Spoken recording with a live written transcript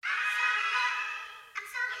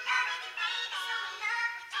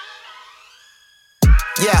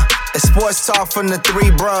Yeah, it's sports talk from the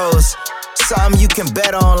three bros. Something you can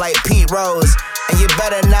bet on like Pete Rose. And you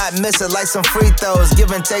better not miss it like some free throws.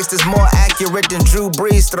 Give and takes is more accurate than Drew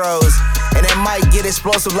Brees throws. And it might get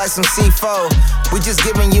explosive like some C4. We just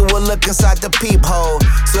giving you a look inside the peephole.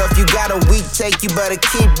 So if you got a weak take, you better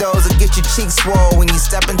keep those or get your cheeks swole when you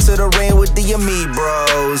step into the ring with the Ami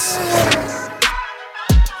Bros.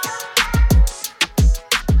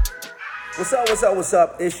 What's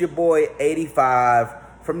up? It's your boy 85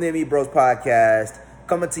 from the Ami Bros podcast,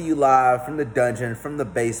 coming to you live from the dungeon, from the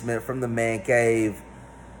basement, from the man cave.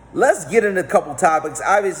 Let's get into a couple topics.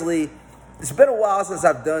 Obviously, it's been a while since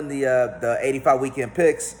I've done the 85 weekend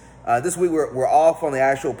picks. This week we're off on the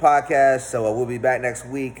actual podcast, so we'll be back next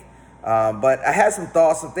week. But I had some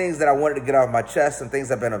thoughts, some things that I wanted to get off my chest, some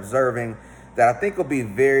things I've been observing that I think will be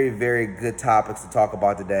very, very good topics to talk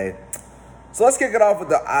about today. So let's kick it off with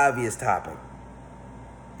the obvious topic.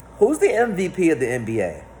 Who's the MVP of the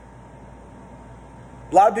NBA?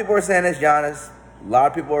 A lot of people are saying it's Giannis. A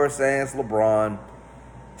lot of people are saying it's LeBron.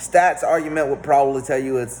 Stats argument would probably tell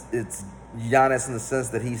you it's Giannis in the sense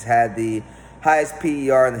that he's had the highest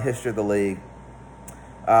PER in the history of the league.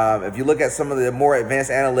 If you look at some of the more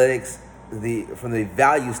advanced analytics, from the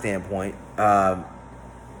value standpoint, the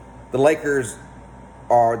Lakers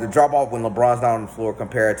are the drop-off when LeBron's not on the floor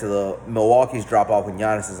compared to the Milwaukee's drop-off when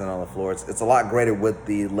Giannis isn't on the floor. It's a lot greater with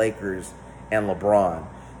the Lakers and LeBron.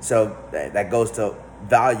 So that goes to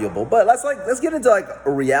valuable. But let's get into like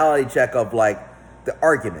a reality check of like the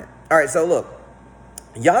argument. All right, so look,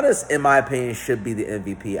 Giannis, in my opinion, should be the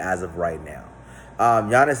MVP as of right now.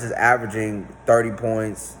 Giannis is averaging 30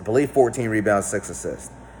 points, I believe 14 rebounds, 6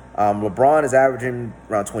 assists. LeBron is averaging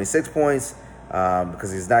around 26 points.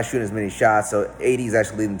 Because he's not shooting as many shots. So AD is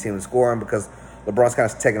actually leading the team in scoring because LeBron's kind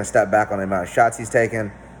of taking a step back on the amount of shots he's taking.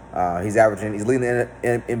 He's leading the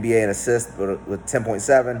NBA in assists with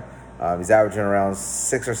 10.7. He's averaging around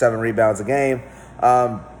 6 or 7 rebounds a game.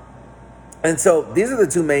 And so these are the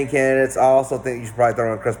two main candidates. I also think you should probably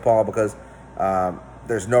throw in Chris Paul because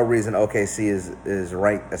there's no reason OKC is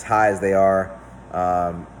ranked as high as they are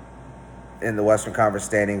in the Western Conference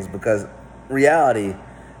standings because reality,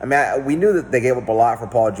 I mean, we knew that they gave up a lot for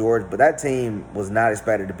Paul George, but that team was not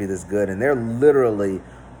expected to be this good, and they're literally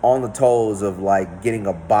on the toes of, like, getting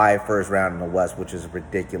a bye first round in the West, which is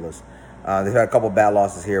ridiculous. They've had a couple bad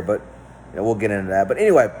losses here, but we'll get into that. But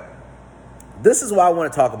anyway, this is why I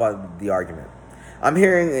want to talk about the argument. I'm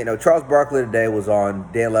hearing, Charles Barkley today was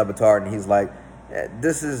on Dan Le Batard, and he's like,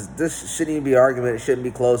 this shouldn't even be an argument. It shouldn't be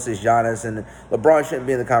close. It's Giannis, and LeBron shouldn't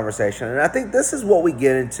be in the conversation. And I think this is what we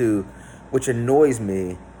get into, which annoys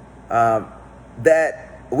me.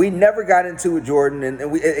 That we never got into with Jordan,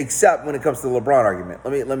 except when it comes to the LeBron argument.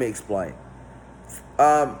 Let me explain.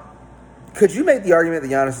 Could you make the argument that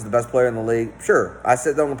Giannis is the best player in the league? Sure. I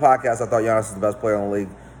said that on the podcast. I thought Giannis is the best player in the league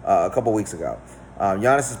a couple weeks ago.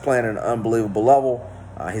 Giannis is playing at an unbelievable level.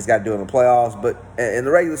 He's got to do it in the playoffs. But in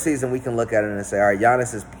the regular season, we can look at it and say, all right,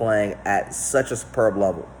 Giannis is playing at such a superb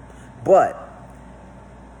level. But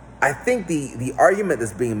I think the argument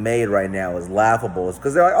that's being made right now is laughable. It's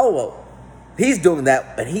because they're like, oh, well, he's doing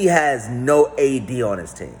that, but he has no AD on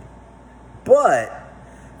his team. But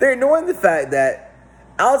they're ignoring the fact that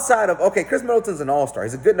outside of, okay, Chris Middleton's an all-star.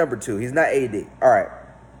 He's a good number 2. He's not AD. All right.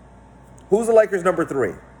 Who's the Lakers' number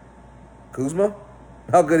 3? Kuzma?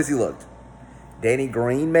 How good has he looked? Danny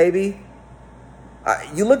Green, maybe?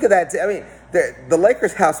 You look at that. I mean, the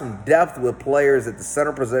Lakers have some depth with players at the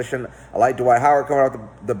center position. I like Dwight Howard coming off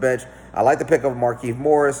the bench. I like the pick of Markieff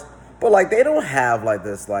Morris. But, like, they don't have, like,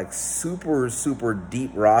 this, like, super, super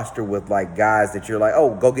deep roster with, like, guys that you're like,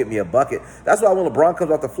 oh, go get me a bucket. That's why when LeBron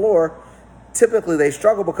comes off the floor, typically they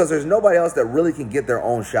struggle because there's nobody else that really can get their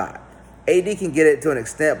own shot. AD can get it to an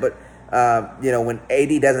extent, but, when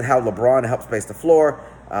AD doesn't have LeBron to help space the floor,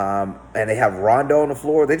 and they have Rondo on the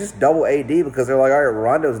floor, they just double AD because they're like, all right,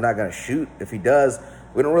 Rondo's not going to shoot. If he does,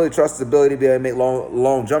 we don't really trust his ability to be able to make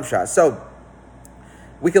long jump shots. So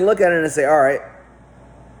we can look at it and say, all right,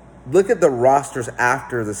 look at the rosters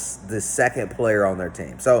after the second player on their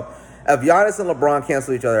team. So if Giannis and LeBron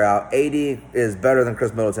cancel each other out, AD is better than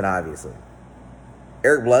Chris Middleton, obviously.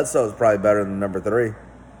 Eric Bledsoe is probably better than number 3.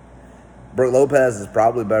 Brook Lopez is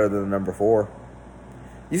probably better than number 4.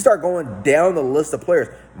 You start going down the list of players.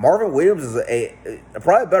 Marvin Williams is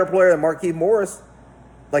probably a better player than Markieff Morris.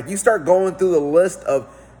 Like, you start going through the list of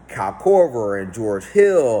Kyle Korver and George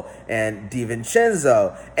Hill and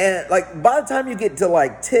DiVincenzo. And, like, by the time you get to,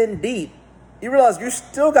 like, 10 deep, you realize you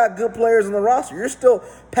still got good players on the roster.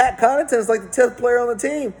 Pat Connaughton is like the 10th player on the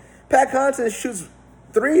team. Pat Connaughton shoots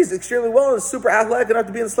threes extremely well and is super athletic enough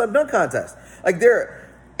to be in the slam dunk contest. Like,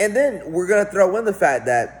 And then we're going to throw in the fact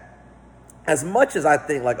that as much as I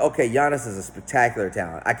think, like, okay, Giannis is a spectacular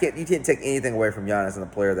talent. You can't take anything away from Giannis and the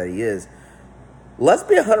player that he is. Let's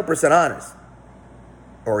be 100% honest.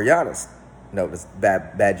 Or Giannis. No, it's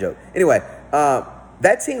bad joke. Anyway,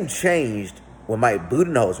 that team changed when Mike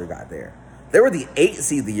Budenholzer got there. They were the 8th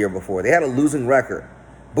seed the year before. They had a losing record.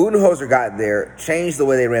 Budenholzer got there, changed the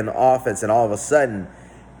way they ran the offense, and all of a sudden,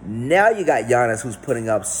 now you got Giannis who's putting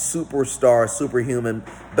up superstar, superhuman,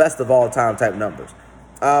 best of all time type numbers.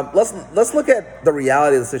 Let's look at the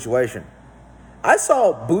reality of the situation. I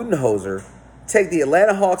saw Budenholzer take the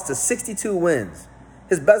Atlanta Hawks to 62 wins.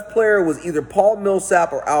 His best player was either Paul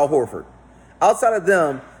Millsap or Al Horford. Outside of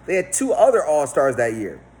them, they had 2 other All-Stars that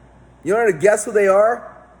year. You want to guess who they are?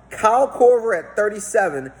 Kyle Korver at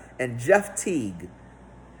 37 and Jeff Teague.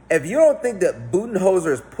 If you don't think that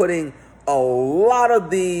Budenholzer is putting a lot of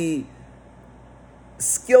the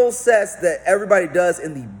skill sets that everybody does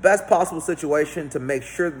in the best possible situation to make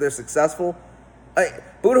sure that they're successful,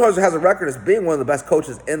 Budenholzer has a record as being one of the best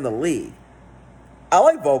coaches in the league. I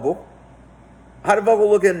like Vogel. How did Vogel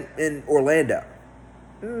look in Orlando?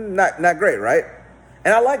 Not great, right?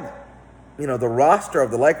 And I like, the roster of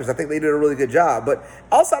the Lakers. I think they did a really good job. But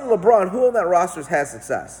outside of LeBron, who on that roster has had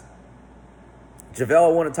success?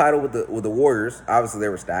 JaVale won a title with the Warriors. Obviously, they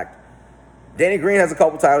were stacked. Danny Green has a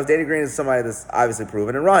couple titles. Danny Green is somebody that's obviously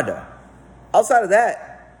proven. And Rondo. Outside of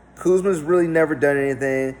that, Kuzma's really never done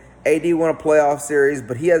anything. AD won a playoff series,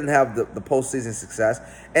 but he doesn't have the postseason success.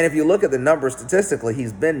 And if you look at the numbers statistically,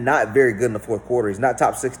 he's been not very good in the fourth quarter. He's not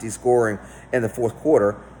top 60 scoring in the fourth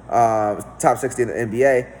quarter, top 60 in the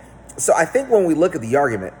NBA. So I think when we look at the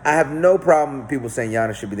argument, I have no problem with people saying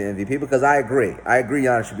Giannis should be the MVP because I agree. I agree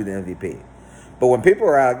Giannis should be the MVP. But when people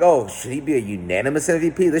are like, oh, should he be a unanimous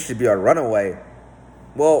MVP? This should be a runaway.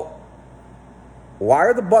 Well, why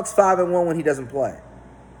are the Bucks 5-1 when he doesn't play?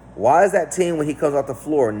 Why is that team, when he comes off the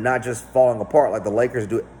floor, not just falling apart like the Lakers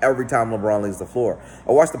do every time LeBron leaves the floor?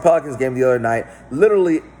 I watched the Pelicans game the other night.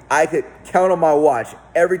 Literally, I could count on my watch.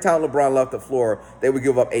 Every time LeBron left the floor, they would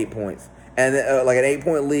give up 8 points. And then, like an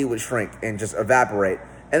 8-point lead would shrink and just evaporate.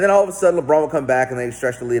 And then all of a sudden, LeBron would come back and they'd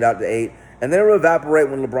stretch the lead out to 8. And then it would evaporate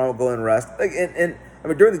when LeBron would go in rest. And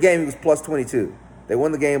during the game, he was plus 22. They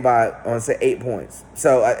won the game by, I want to say, 8 points.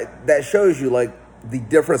 So that shows you, like, the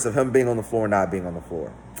difference of him being on the floor and not being on the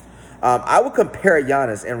floor. I would compare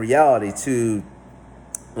Giannis in reality to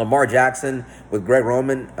Lamar Jackson with Greg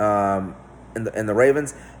Roman in the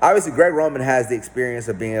Ravens. Obviously, Greg Roman has the experience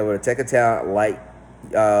of being able to take a talent like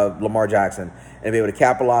Lamar Jackson and be able to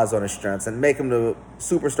capitalize on his strengths and make him the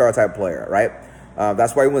superstar type player, right?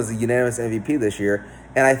 That's why he was the unanimous MVP this year.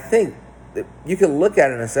 And I think that you can look at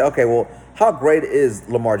it and say, okay, well, how great is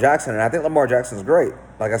Lamar Jackson? And I think Lamar Jackson is great.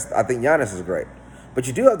 Like I think Giannis is great. But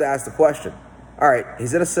you do have to ask the question. All right,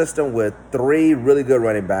 he's in a system with 3 really good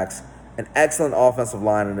running backs, an excellent offensive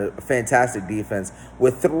line, and a fantastic defense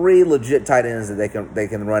with 3 legit tight ends that they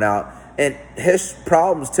can run out. And his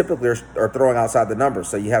problems typically are throwing outside the numbers.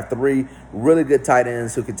 So you have 3 really good tight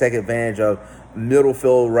ends who can take advantage of middle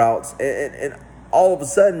field routes. And all of a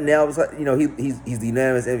sudden now, he's the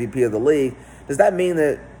unanimous MVP of the league. Does that mean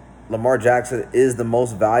that Lamar Jackson is the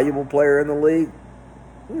most valuable player in the league?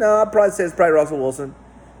 No, I'd probably say it's probably Russell Wilson.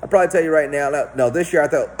 I'll probably tell you right now, no, this year I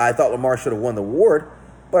thought Lamar should have won the award.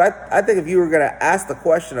 But I think if you were going to ask the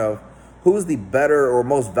question of who's the better or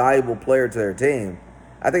most valuable player to their team,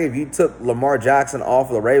 I think if you took Lamar Jackson off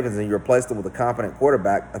of the Ravens and you replaced him with a competent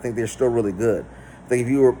quarterback, I think they're still really good. I think if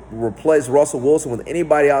you replace Russell Wilson with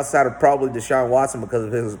anybody outside of probably Deshaun Watson because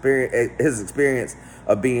of his experience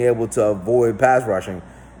of being able to avoid pass rushing,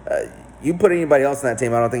 you put anybody else in that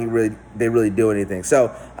team, I don't think they really do anything.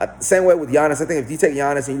 So, same way with Giannis. I think if you take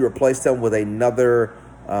Giannis and you replace him with another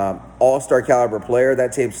all-star caliber player,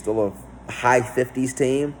 that team's still a high 50s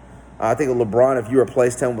team. I think LeBron, if you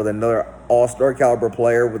replaced him with another all-star caliber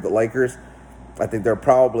player with the Lakers, I think they're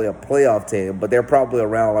probably a playoff team, but they're probably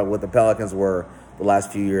around like what the Pelicans were the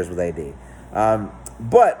last few years with AD.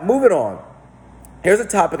 But moving on, here's a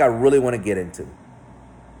topic I really want to get into.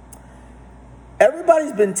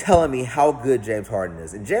 Everybody's been telling me how good James Harden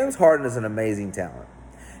is, and James Harden is an amazing talent.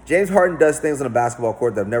 James Harden does things on a basketball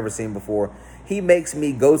court that I've never seen before. He makes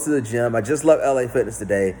me go to the gym. I just left LA Fitness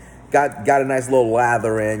today. Got a nice little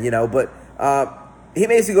lather in, but he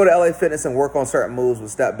makes me go to LA Fitness and work on certain moves with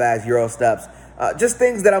step backs, Euro steps, just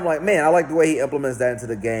things that I'm like, man, I like the way he implements that into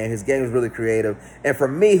the game. His game is really creative. And for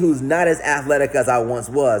me, who's not as athletic as I once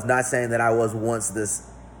was, not saying that I was once this,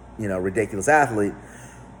 ridiculous athlete,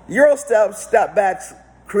 Euro steps, step backs,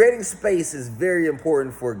 creating space is very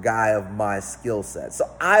important for a guy of my skill set. So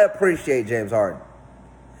I appreciate James Harden.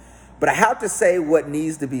 But I have to say what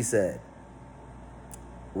needs to be said.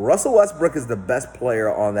 Russell Westbrook is the best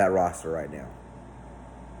player on that roster right now.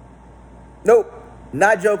 Nope,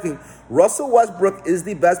 not joking. Russell Westbrook is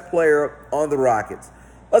the best player on the Rockets.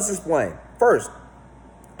 Let's explain. First,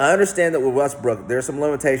 I understand that with Westbrook, there are some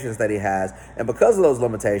limitations that he has, and because of those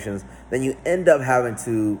limitations, then you end up having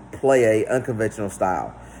to play an unconventional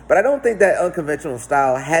style. But I don't think that unconventional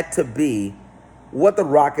style had to be what the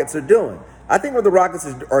Rockets are doing. I think what the Rockets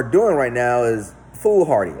are doing right now is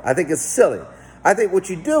foolhardy. I think it's silly. I think what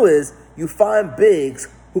you do is you find bigs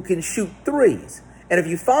who can shoot threes. And if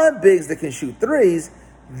you find bigs that can shoot threes,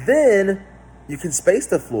 then you can space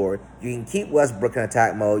the floor. You can keep Westbrook in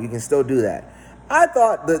attack mode. You can still do that. I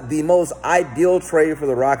thought that the most ideal trade for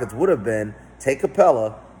the Rockets would have been take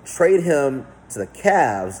Capella, trade him to the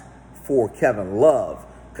Cavs for Kevin Love,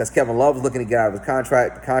 because Kevin Love is looking to get out of his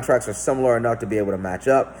contract. The contracts are similar enough to be able to match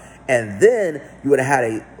up. And then you would have had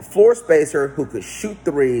a floor spacer who could shoot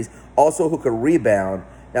threes, also who could rebound.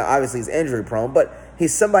 Now, obviously, he's injury prone, but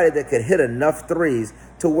he's somebody that could hit enough threes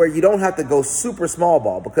to where you don't have to go super small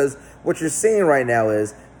ball, because what you're seeing right now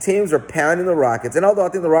is teams are pounding the Rockets. And although I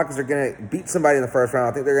think the Rockets are going to beat somebody in the first round,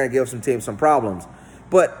 I think they're going to give some teams some problems.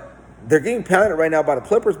 But they're getting pounded right now by the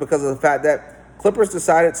Clippers because of the fact that Clippers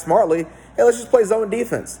decided smartly, hey, let's just play zone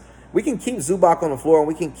defense. We can keep Zubac on the floor and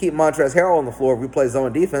we can keep Montrezl Harrell on the floor if we play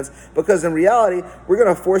zone defense, because in reality, we're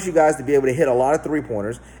going to force you guys to be able to hit a lot of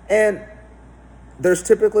three-pointers. And there's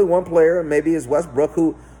typically one player, maybe it's Westbrook,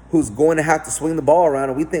 who's going to have to swing the ball around,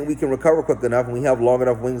 and we think we can recover quick enough and we have long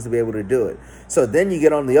enough wings to be able to do it. So then you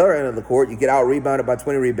get on the other end of the court, you get out-rebounded by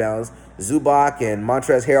 20 rebounds. Zubac and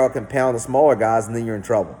Montrezl Harrell can pound the smaller guys, and then you're in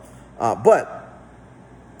trouble. But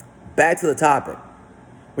back to the topic.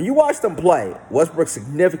 When you watch them play, Westbrook's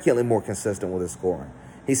significantly more consistent with his scoring.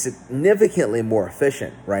 He's significantly more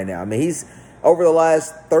efficient right now. I mean, he's over the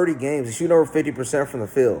last 30 games, he's shooting over 50% from the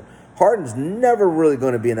field. Harden's never really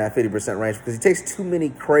going to be in that 50% range because he takes too many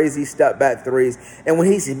crazy step-back threes. And when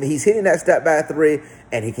he's hitting that step-back three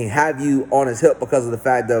and he can have you on his hip because of the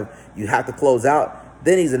fact of you have to close out,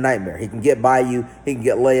 then he's a nightmare. He can get by you. He can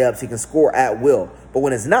get layups. He can score at will. But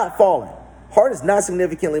when it's not falling, Harden's not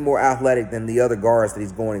significantly more athletic than the other guards that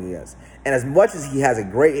he's going against. And as much as he has a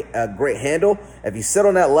great handle, if you sit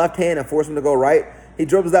on that left hand and force him to go right, he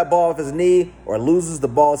dribbles that ball off his knee or loses the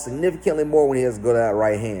ball significantly more when he has to go to that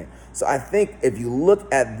right hand. So I think if you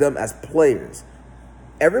look at them as players,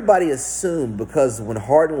 everybody assumed because when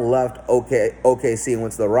Harden left OKC and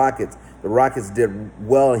went to the Rockets did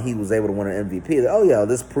well and he was able to win an MVP. Oh, yeah,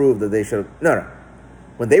 this proved that they should have. No.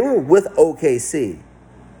 When they were with OKC,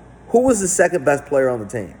 who was the second best player on the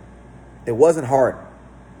team? It wasn't Harden.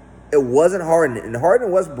 It wasn't Harden. And Harden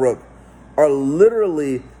and Westbrook are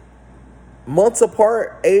literally months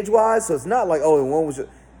apart age-wise, so it's not like, oh, one was just...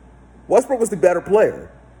 Westbrook was the better player.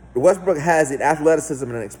 Westbrook has an athleticism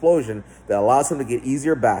and an explosion that allows him to get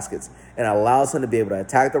easier baskets and allows him to be able to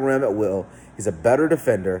attack the rim at will. He's a better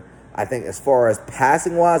defender. I think as far as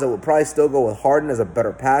passing-wise, I would probably still go with Harden as a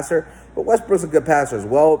better passer, but Westbrook's a good passer as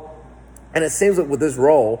well. And it seems like with this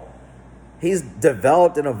role, he's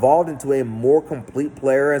developed and evolved into a more complete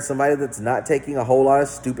player and somebody that's not taking a whole lot of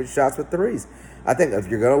stupid shots with threes. I think if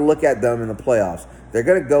you're going to look at them in the playoffs, they're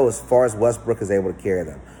going to go as far as Westbrook is able to carry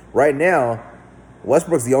them. Right now,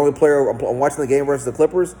 Westbrook's the only player, I'm watching the game versus the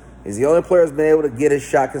Clippers, he's the only player that's been able to get his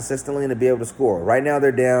shot consistently and to be able to score. Right now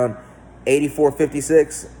they're down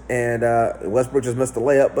 84-56, and Westbrook just missed the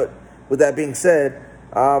layup. But with that being said,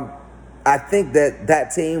 I think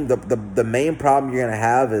that team, the main problem you're going to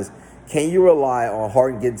have is, can you rely on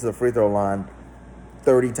Harden getting to the free throw line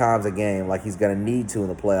 30 times a game like he's going to need to in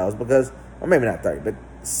the playoffs? Because, or maybe not 30, but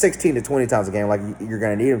 16 to 20 times a game like you're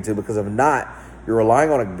going to need him to, because if not, you're relying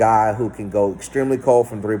on a guy who can go extremely cold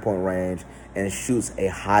from three-point range and shoots a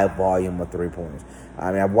high volume of three-pointers.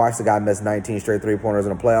 I mean, I've watched the guy miss 19 straight three-pointers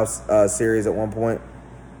in a playoff series at one point.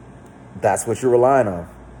 That's what you're relying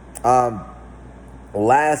on.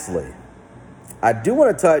 Lastly, I do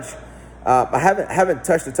want to touch I haven't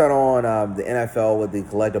touched a ton on the NFL with the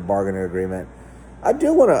collective bargaining agreement. I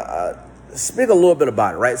do want to speak a little bit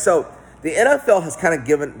about it, right? So the NFL has kind of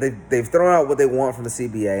given, they've thrown out what they want from the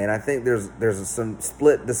CBA, and I think there's some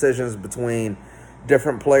split decisions between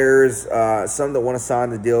different players, some that want to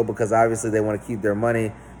sign the deal because obviously they want to keep their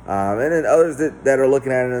money, and then others that are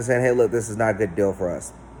looking at it and saying, hey, look, this is not a good deal for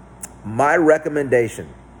us. My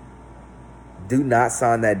recommendation, do not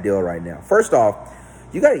sign that deal right now. First off,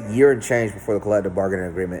 you got a year and change before the collective bargaining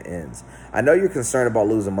agreement ends. I know you're concerned about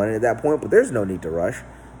losing money at that point, but there's no need to rush.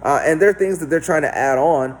 And there are things that they're trying to add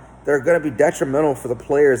on that are going to be detrimental for the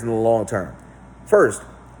players in the long term. First,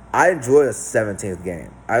 I enjoy a 17th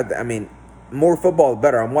game. I mean, more football the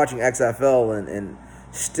better. I'm watching XFL and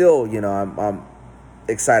still, I'm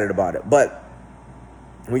excited about it. But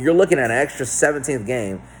when you're looking at an extra 17th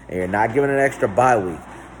game and you're not giving an extra bye week,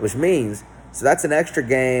 which means, so that's an extra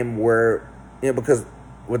game where, because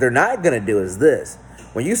what they're not going to do is this.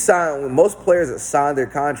 When most players that sign their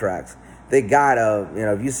contracts, they got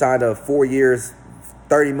if you signed a 4 years,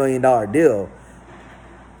 $30 million deal,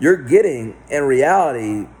 you're getting, in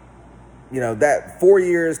reality, that 4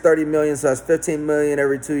 years, $30 million, so that's $15 million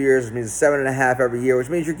every 2 years, which means $7.5 every year, which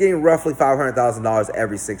means you're getting roughly $500,000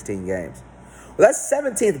 every 16 games. Well, that's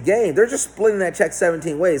 17th game. They're just splitting that check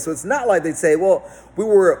 17 ways. So it's not like they say, well, we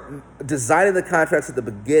were designing the contracts at the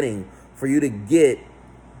beginning for you to get,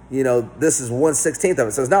 this is 1/16 of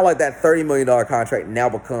it. So it's not like that $30 million contract now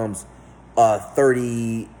becomes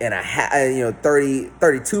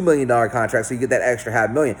 $32 million contract, so you get that extra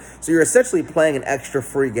 $500,000. So you're essentially playing an extra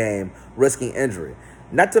free game, risking injury.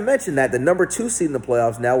 Not to mention that the number 2 seed in the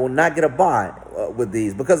playoffs now will not get a bye with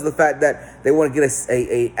these because of the fact that they want to get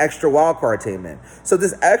a extra wild card team in. So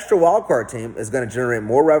this extra wild card team is going to generate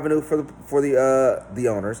more revenue for the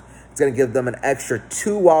owners. It's going to give them an extra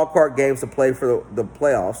 2 wild card games to play for the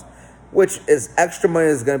playoffs, which is extra money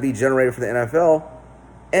that's going to be generated for the NFL.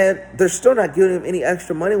 And they're still not giving them any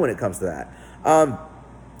extra money when it comes to that.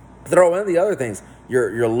 Throw in the other things.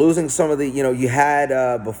 You're losing some of the, you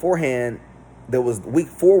had beforehand. There was week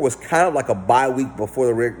 4 was kind of like a bye week before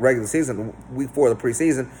the regular season, week 4 of the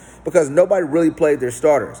preseason, because nobody really played their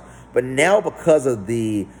starters. But now because of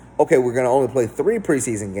we're going to only play 3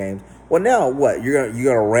 preseason games. Well, now what? You're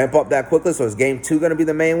gonna ramp up that quickly. So is game 2 going to be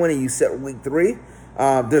the main one, and you set week 3?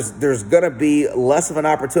 There's going to be less of an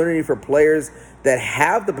opportunity for players that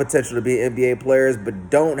have the potential to be NBA players but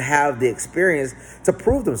don't have the experience to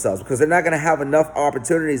prove themselves because they're not going to have enough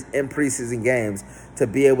opportunities in preseason games to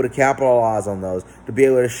be able to capitalize on those, to be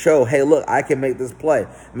able to show, hey, look, I can make this play.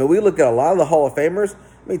 I mean, we look at a lot of the Hall of Famers.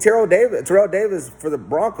 I mean, Terrell Davis for the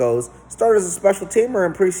Broncos started as a special teamer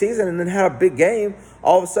in preseason and then had a big game.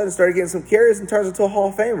 All of a sudden started getting some carries and turns into a Hall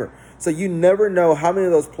of Famer. So you never know how many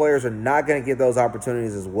of those players are not going to get those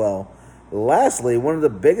opportunities as well. Lastly, one of the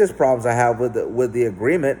biggest problems I have with the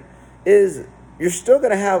agreement is you're still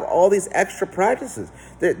going to have all these extra practices.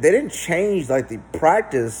 They didn't change like the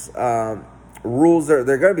practice rules. They're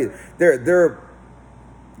going to be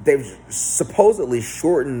they've supposedly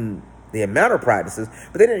shortened the amount of practices,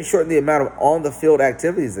 but they didn't shorten the amount of on the field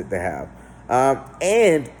activities that they have.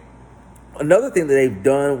 And another thing that they've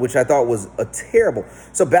done, which I thought was terrible.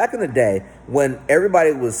 So back in the day, when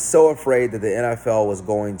everybody was so afraid that the NFL was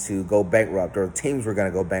going to go bankrupt or teams were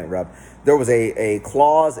going to go bankrupt, there was a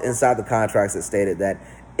clause inside the contracts that stated that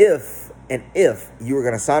if you were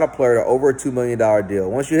going to sign a player to over a $2 million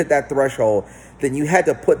deal, once you hit that threshold, then you had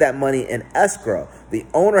to put that money in escrow. The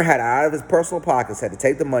owner had out of his personal pockets, had to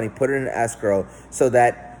take the money, put it in escrow so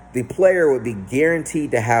that the player would be guaranteed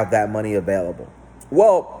to have that money available.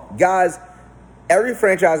 Well, guys, every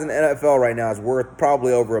franchise in the NFL right now is worth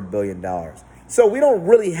probably over $1 billion. So we don't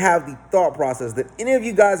really have the thought process that any of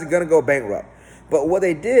you guys are going to go bankrupt. But what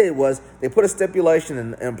they did was they put a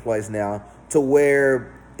stipulation in place now to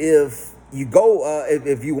where if you go,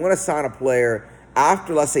 if you want to sign a player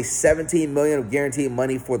after, let's say, $17 million of guaranteed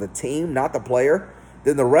money for the team, not the player,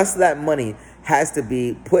 then the rest of that money has to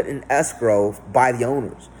be put in escrow by the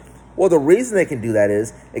owners. Well, the reason they can do that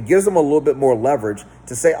is it gives them a little bit more leverage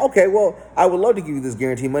to say, okay, well, I would love to give you this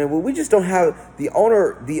guaranteed money. Well, we just don't have the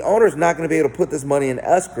owner. The owner's not going to be able to put this money in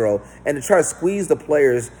escrow and to try to squeeze the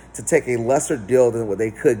players to take a lesser deal than what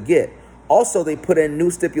they could get. Also, they put in new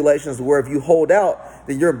stipulations where if you hold out,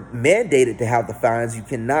 then you're mandated to have the fines. You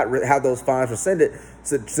cannot have those fines rescinded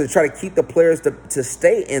to try to keep the players to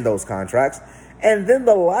stay in those contracts. And then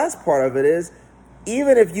the last part of it is,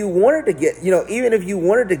 even if you wanted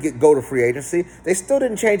to go to free agency, they still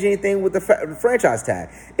didn't change anything with the franchise tag.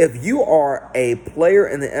 If you are a player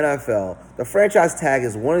in the NFL, the franchise tag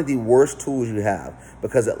is one of the worst tools you have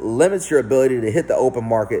because it limits your ability to hit the open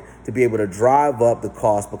market to be able to drive up the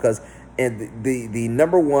cost. Because the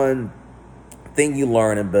number one thing you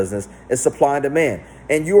learn in business is supply and demand,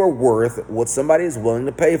 and you are worth what somebody is willing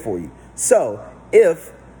to pay for you. So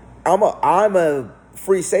if I'm a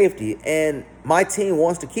free safety and my team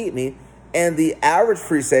wants to keep me and the average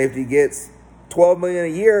free safety gets $12 million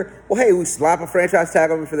a year, well, hey, we slap a franchise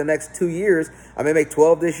tag on me for the next 2 years. I may make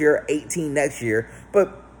 12 this year, 18 next year.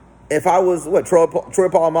 But if I was Troy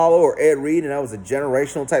Polamalu or Ed Reed and I was a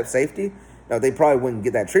generational type safety, now they probably wouldn't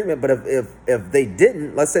get that treatment. But if they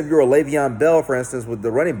didn't, let's say if you're a Le'Veon Bell, for instance, with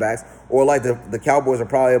the running backs, or like the Cowboys are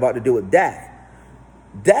probably about to do with Dak.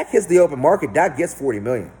 Dak hits the open market. Dak gets $40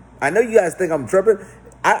 million. I know you guys think I'm tripping.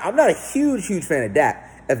 I'm not a huge fan of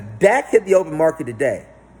Dak. If Dak hit the open market today,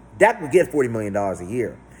 Dak would get $40 million a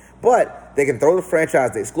year. But they can throw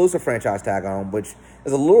the exclusive franchise tag on him, which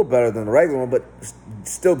is a little better than the regular one, but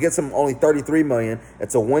still gets him only $33 million.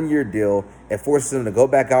 It's a 1-year deal. It forces him to go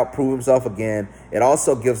back out, prove himself again. It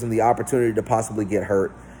also gives him the opportunity to possibly get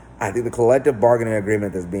hurt. I think the collective bargaining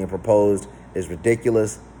agreement that's being proposed is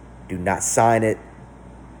ridiculous. Do not sign it.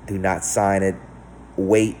 Do not sign it.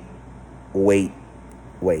 Wait.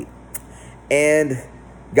 And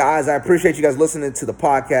guys, I appreciate you guys listening to the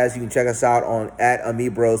podcast. You can check us out on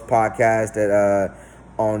 @Amibros Podcast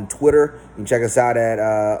on Twitter. You can check us out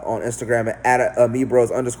on Instagram at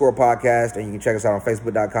 @Amibros_podcast. And you can check us out on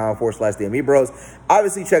Facebook.com/The Amibros.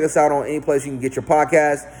 Obviously, check us out on any place you can get your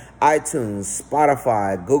podcast: iTunes,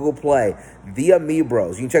 Spotify, Google Play, The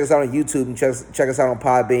Amibros. You can check us out on YouTube and check us out on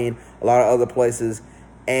Podbean, a lot of other places.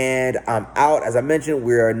 And I'm out. As I mentioned,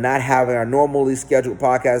 we are not having our normally scheduled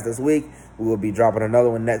podcast this week. We will be dropping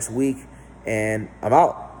another one next week. And I'm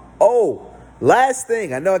out. Oh, last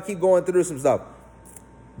thing. I know I keep going through some stuff.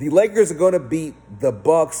 The Lakers are going to beat the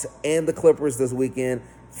Bucks and the Clippers this weekend,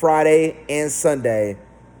 Friday and Sunday.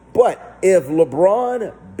 But if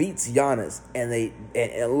LeBron beats Giannis and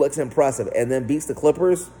it looks impressive and then beats the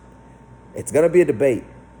Clippers, it's going to be a debate.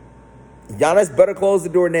 Giannis better close the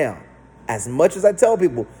door now. As much as I tell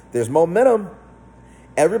people, there's momentum.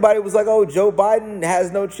 Everybody was like, oh, Joe Biden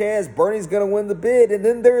has no chance. Bernie's going to win the bid. And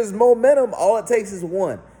then there's momentum. All it takes is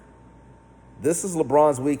one. This is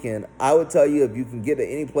LeBron's weekend. I would tell you, if you can get to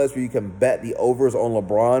any place where you can bet the overs on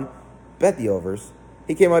LeBron, bet the overs.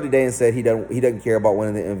 He came out today and said he doesn't care about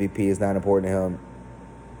winning the MVP. It's not important to him.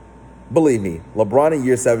 Believe me, LeBron in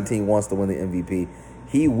year 17 wants to win the MVP.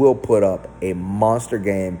 He will put up a monster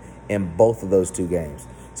game in both of those two games.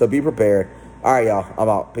 So be prepared. All right, y'all. I'm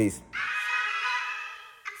out. Peace.